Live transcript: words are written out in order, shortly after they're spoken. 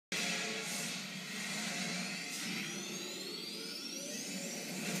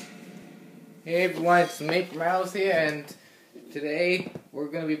Hey everyone, it's Make Mouse here, and today we're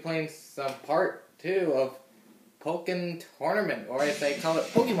going to be playing some part 2 of Pokkén Tournament, or as they call it,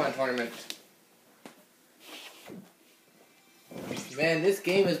 Pokemon Tournament. Man, this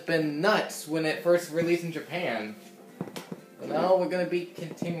game has been nuts when it first released in Japan. But now we're going to be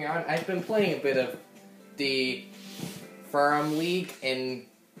continuing on. I've been playing a bit of the Farm League in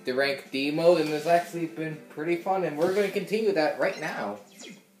the Rank D mode, and it's actually been pretty fun, and we're going to continue that right now.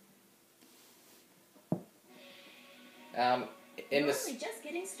 You're only just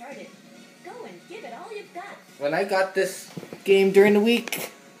getting started. Go and give it all you've got. When I got this game during the week,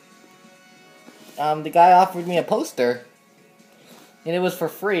 the guy offered me a poster, and it was for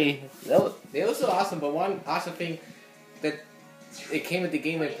free. It was so awesome. But one awesome thing that it came with the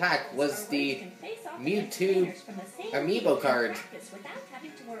game in pack was the Mewtwo amiibo card. Without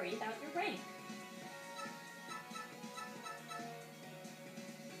having to worry about your rank.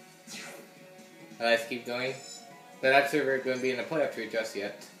 Let's keep going. But actually, we're going to be in a playoff tree just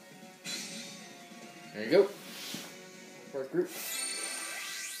yet. There you go. Fourth group.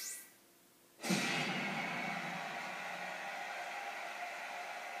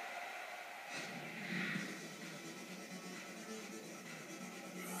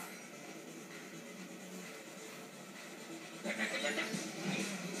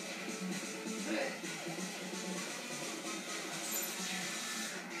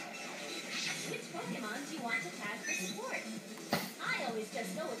 Which Pokemon do you want to tag for support? I always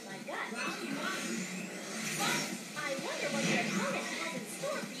just go with my gut. I wonder what your opponent has in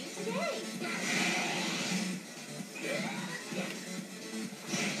store for you today.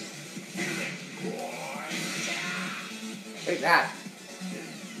 Take that.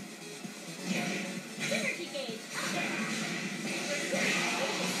 Synergy gauge up.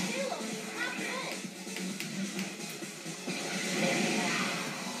 Still only half full.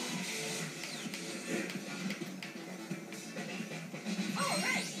 All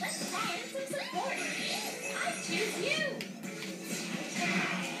right, let's call in some support. I choose you.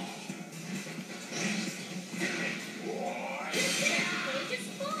 Synergy gauge is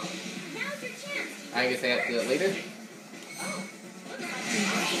full. Now's your chance. I guess I have to do it later. Oh, looks like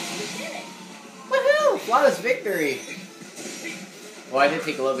you did it. Woohoo! Flawless victory! Well, I did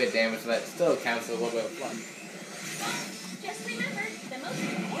take a little bit of damage, but it still counts as a little bit of fun. Just remember, the most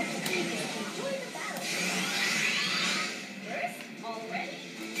important thing is to enjoy the battle. First, already?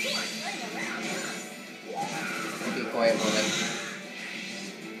 You aren't playing around, huh? Be quiet for a minute.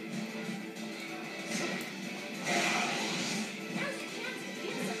 Now's your chance to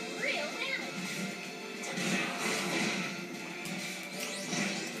deal some real damage.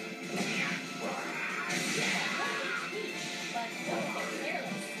 But don't get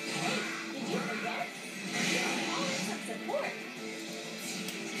careless. Hey, did you forget? You can call in some support.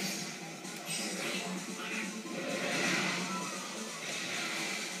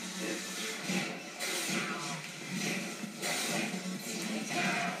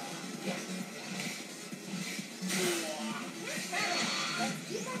 Let's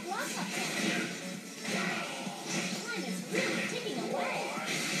keep that block up then. Time is really ticking away.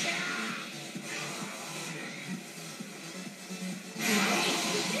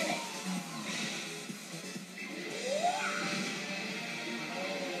 You did it.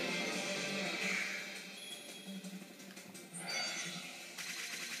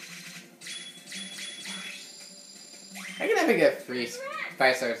 I can never get free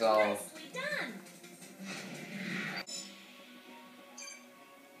 5 stars all. Nicely done.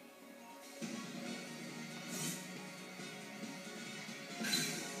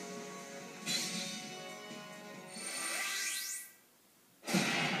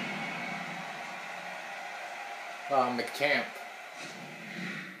 McChamp.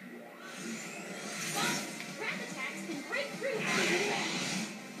 Crack attacks can break through hard defense.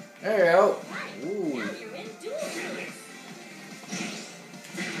 There you go. Right. Ooh. Now you're in dual moves.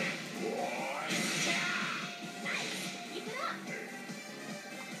 Nice. Keep it up.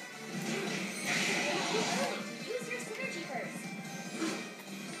 Too early to use your synergy burst.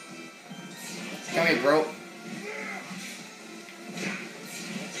 Come here, bro.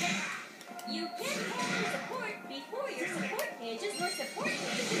 You can call in support before your support pages or support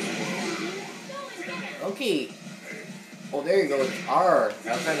pages is full. Go and get it. Okay. Oh, there you go. It's R. I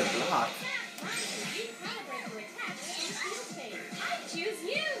was trying to block. Time to recalibrate your attacks and shield phase. I choose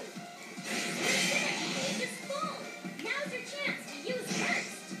you. Your synergy phase is full. Now's your chance to use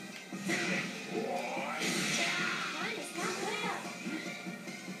burst. Time is halfway up.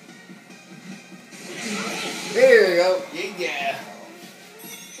 There you go. Yeah.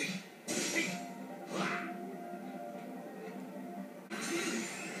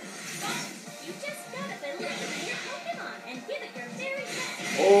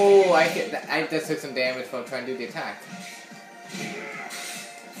 I just took some damage while trying to do the attack.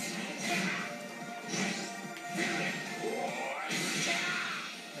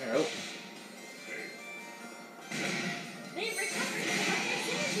 Oh. They've recovered from their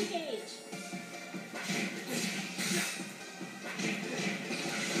synergy gauge.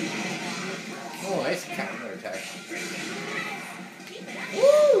 Oh, nice counter attack. Keep it up.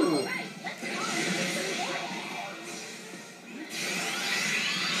 Woo! All right, let's go.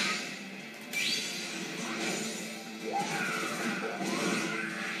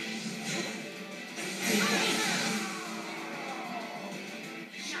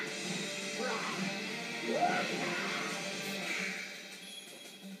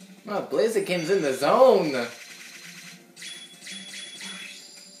 Oh, Blaziken's in the zone.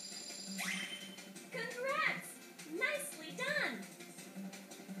 Congrats! Nicely done.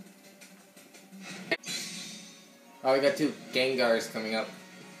 Oh, we got 2 Gengars coming up.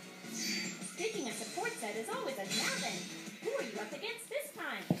 Picking a support set is always a challenge. Who are you up against this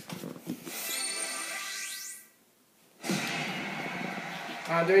time?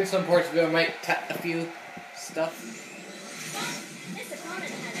 During some ports, we might cut a few stuff. This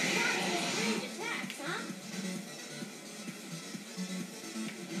opponent has a lot of range attacks, huh?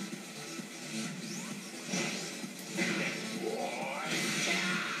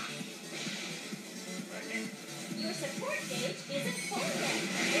 Your support gauge isn't full yet.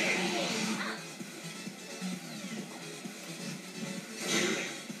 Energy gauge up.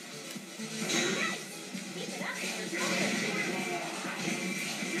 Nice. Keep it up.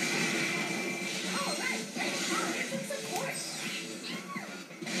 All right, let's call in some support.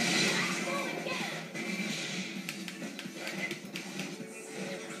 Let's go again.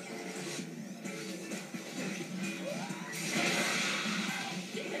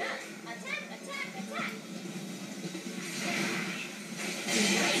 Keep it up. Attack, attack, attack.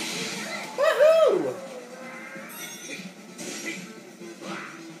 Nicely done. Woohoo!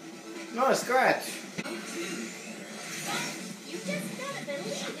 No, a scratch. You just gotta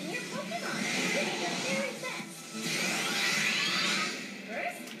believe in your Pokemon and give it your very best.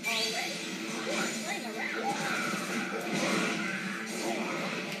 First, already? You aren't playing around, huh?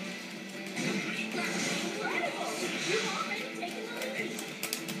 Incredible! You've already taken the lead.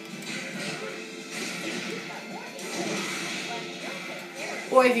 You've got more in you, but you'll take care of it.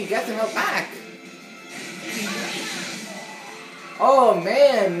 Boy, if you get them out back. Oh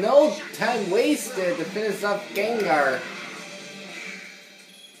man, no time wasted to finish up Gengar.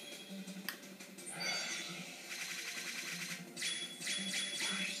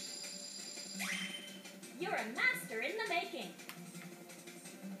 You're a master in the making.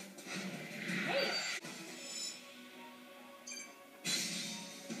 Hey,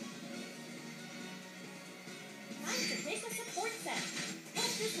 time to take a support set.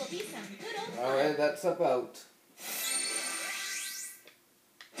 Hope this will be some good old fun. Alright, that's about.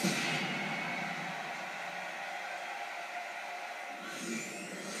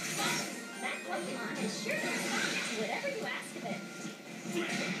 That Pokemon is sure to respond to whatever you ask of it.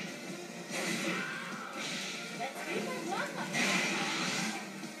 Let's do some walk-up.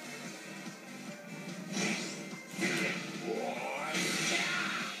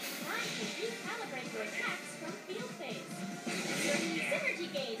 Time to recalibrate your attacks from field phase. Your synergy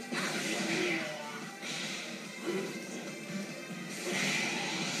gauge up.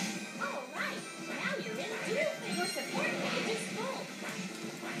 All right, now you're in dual phase. Your support gauge is full.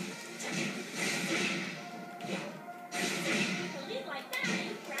 With a lead like that,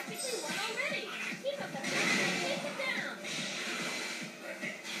 you practically won already. Keep up the pressure and take it down.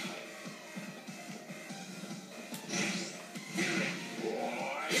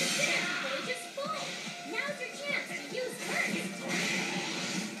 Your synergy gauge is full. Now's your chance to use burst.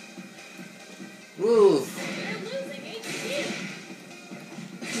 Woo! You're losing HP.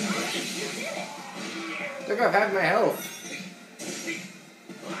 Alright, you did it. Took off half my health.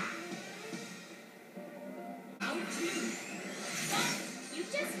 You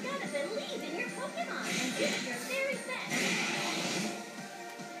just gotta believe in your Pokemon and give it your very best.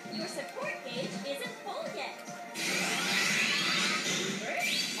 Your support gauge isn't full yet.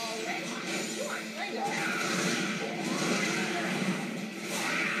 First, already? You aren't playing around.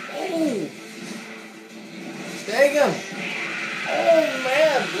 Oh! Take him! Oh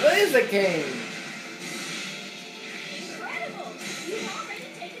man, Blaziken! Incredible! You've already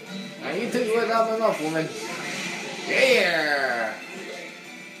taken the lead. Now you took it off my mouth, woman. Yeah!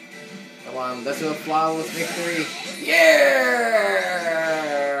 Come on, let's do a flawless victory. Yeah!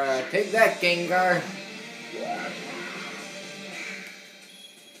 Take that, Gengar.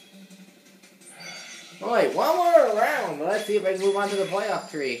 Alright, one more round. Let's see if I can move on to the playoff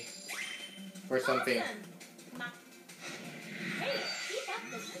tree. for something. Awesome. Hey, keep up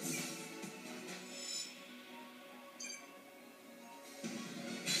the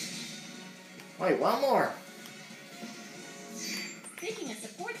Wait, one more. Picking a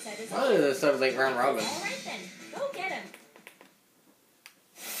support set is Oh, this stuff like round robin. all right then. Go get him.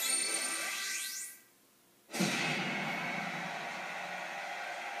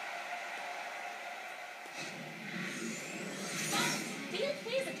 Field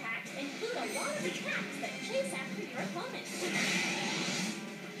phase attacks include a lot of attacks that chase after your opponent.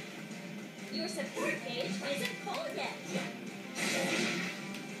 Your support gauge isn't full yet.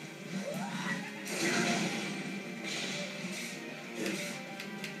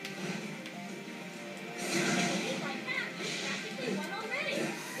 Like that, you practically won already.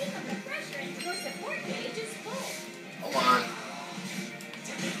 Keep up the pressure and your support gauge is full. Come on.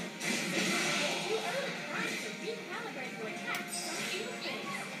 Too early time to recalibrate your attacks from field phase.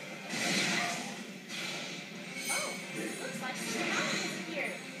 Oh, looks like some power has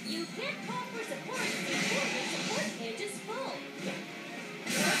appeared. You can't call for support before your support gauge is full.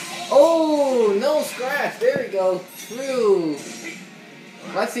 Oh, no scratch. There we go. Through.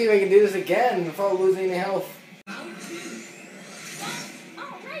 Let's see if I can do this again without losing any health. All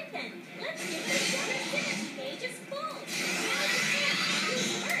right then, let's give it a shot at synergy gauge is full. Now you can't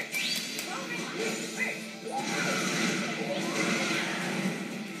use first. You've already used first.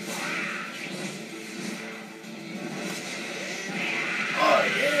 Oh,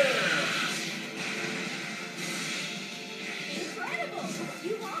 yeah. Incredible!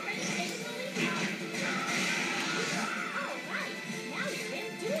 You've already taken the lead now. All right, now you're in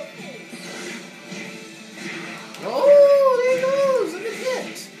dual phase. Oh, there he goes. Look at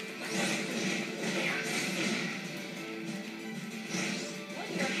that. When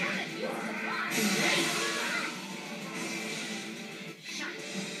your opponent uses a block,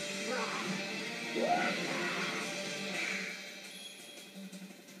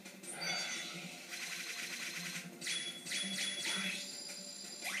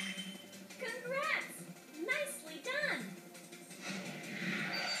 congrats! Nicely done!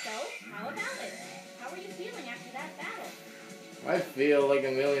 So, how about it? How are you feeling after that battle? I feel like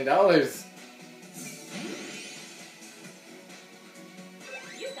 $1 million.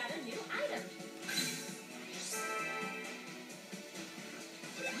 You got a new item.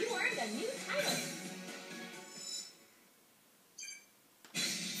 You earned a new title.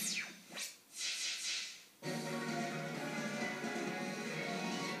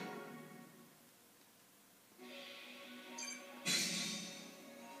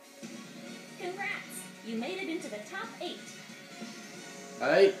 Congrats! You made it into the top 8.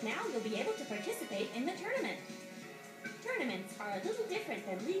 Alright. Now you'll be able to participate in the tournament. Tournaments are a little different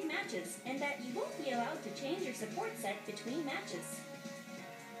than league matches in that you won't be allowed to change your support set between matches.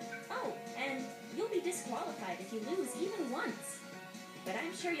 Oh, and you'll be disqualified if you lose even once. But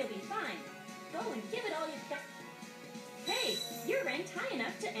I'm sure you'll be fine. Go and give it all you've got. Hey, you're ranked high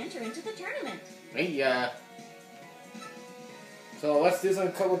enough to enter into the tournament. Hey, so let's do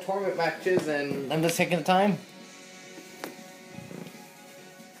some couple tournament matches and I'm just taking the time.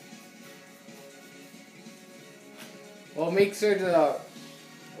 Well, make sure to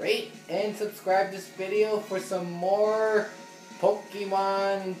rate and subscribe this video for some more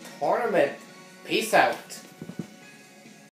Pokemon tournament. Peace out.